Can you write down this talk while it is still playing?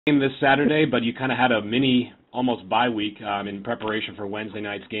game this Saturday, but you kind of had a mini, almost bye week in preparation for Wednesday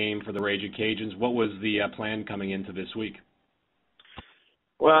night's game for the Raging Cajuns. What was the plan coming into this week?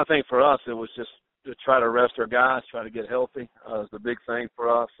 Well, I think for us it was just to try to rest our guys, try to get healthy. It's a big thing for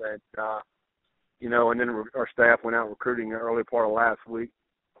us, and and then our staff went out recruiting the early part of last week.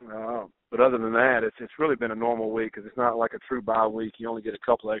 But other than that, it's really been a normal week because it's not like a true bye week. You only get a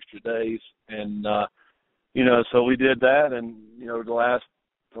couple extra days, and so we did that, and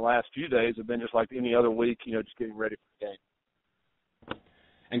the last few days have been just like any other week, just getting ready for the game.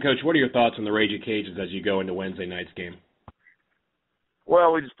 And Coach, what are your thoughts on the Raging Cajuns as you go into Wednesday night's game?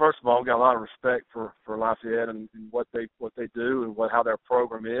 Well, first of all, we got a lot of respect for Lafayette and what they do and how their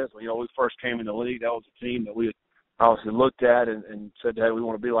program is. When we first came in the league, that was a team that we had obviously looked at and said, hey, we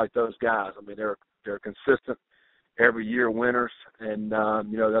want to be like those guys. I mean, they're consistent, every year winners, and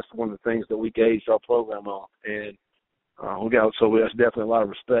that's one of the things that we gauged our program on. And that's definitely a lot of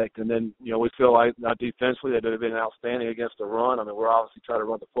respect. And then we feel like defensively they've been outstanding against the run. I mean, we're obviously trying to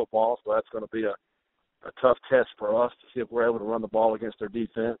run the football, so that's going to be a tough test for us to see if we're able to run the ball against their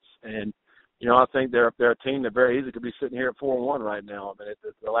defense. And I think they're a team that very easily could be sitting here at 4-1 right now. I mean,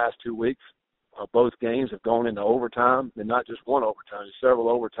 the last 2 weeks, both games have gone into overtime, and not just one overtime, several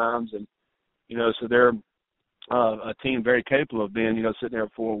overtimes. And so they're a team very capable of being sitting there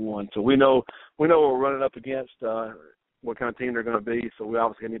at 4-1. So we know what we're running up against, what kind of team they're going to be. So we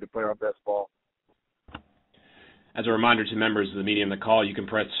obviously need to play our best ball. As a reminder to members of the media on the call, you can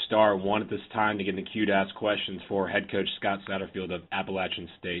press *1 at this time to get in the queue to ask questions for head coach Scott Satterfield of Appalachian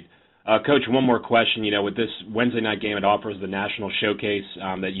State. Coach, one more question. With this Wednesday night game, it offers the national showcase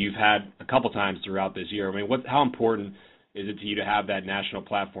that you've had a couple times throughout this year. I mean, how important is it to you to have that national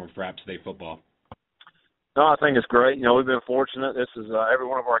platform for App State football? No, I think it's great. We've been fortunate. This is every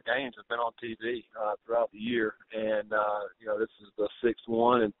one of our games has been on TV throughout the year, and this is the sixth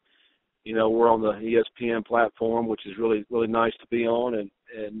one, and we're on the ESPN platform, which is really, really nice to be on,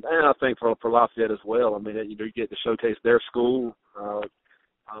 and I think for Lafayette as well. I mean, you get to showcase their school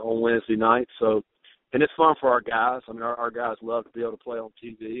on Wednesday night, and it's fun for our guys. I mean, our guys love to be able to play on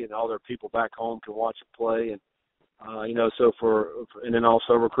TV, and all their people back home can watch them play, and and then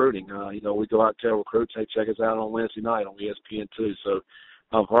also recruiting. We go out and tell recruits, hey, check us out on Wednesday night on ESPN too. So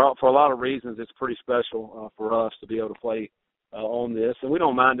for a lot of reasons, it's pretty special for us to be able to play on this, and we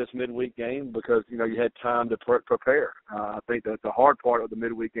don't mind this midweek game because you had time to prepare. I think that the hard part of the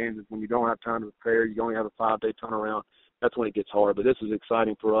midweek games is when you don't have time to prepare. You only have a 5-day turnaround. That's when it gets hard. But this is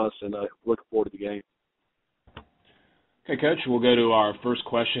exciting for us, and looking forward to the game. Okay, Coach, we'll go to our first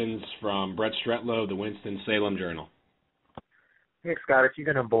questions from Brett Stretlow, the Winston-Salem Journal. Hey, Scott, if you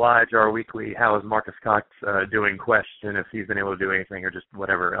can oblige our weekly How is Marcus Cox doing question, if he's been able to do anything or just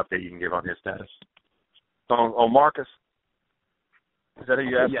whatever update you can give on his status. On Marcus? Is that who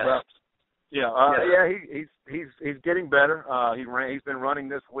you asked about? Yeah. He's getting better. He's been running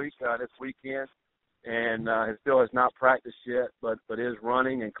this weekend, and he still has not practiced yet, but is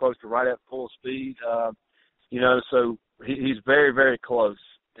running and close to right at full speed. So he's very, very close,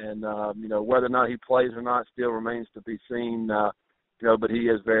 and whether or not he plays or not still remains to be seen. But he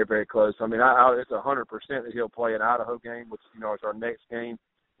is very, very close. I mean, it's 100% that he'll play an Idaho game, which is our next game.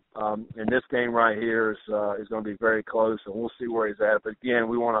 And this game right here is going to be very close, and we'll see where he's at. But again,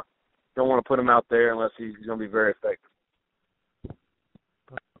 we don't want to put him out there unless he's going to be very effective.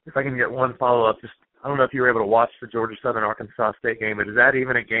 If I can get one follow-up, I don't know if you were able to watch the Georgia Southern Arkansas State game, but is that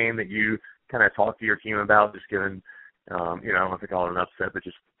even a game that you kind of talk to your team about, just given, I don't know if they call it an upset, but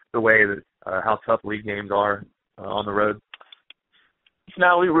just the way that how tough league games are on the road?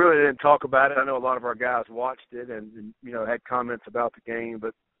 No, we really didn't talk about it. I know a lot of our guys watched it and had comments about the game,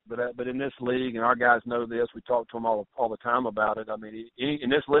 but in this league, and our guys know this, we talk to them all the time about it. I mean, in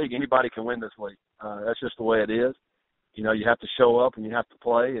this league, anybody can win this league. That's just the way it is. You have to show up and you have to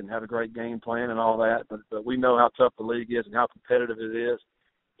play and have a great game plan and all that. But we know how tough the league is and how competitive it is.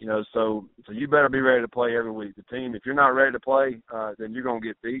 So you better be ready to play every week. The team, if you're not ready to play, then you're going to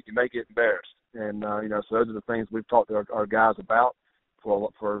get beat. You may get embarrassed. And so those are the things we've talked to our guys about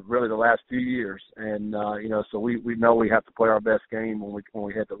for really the last few years. And so we know we have to play our best game when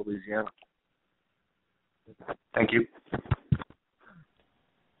we head to Louisiana. Thank you.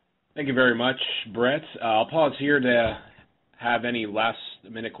 Thank you very much, Brett. I'll pause here to have any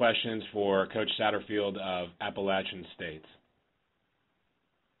last-minute questions for Coach Satterfield of Appalachian State.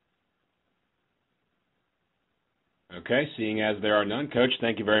 Okay, seeing as there are none, Coach,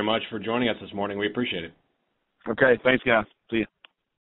 thank you very much for joining us this morning. We appreciate it. Okay, thanks, guys.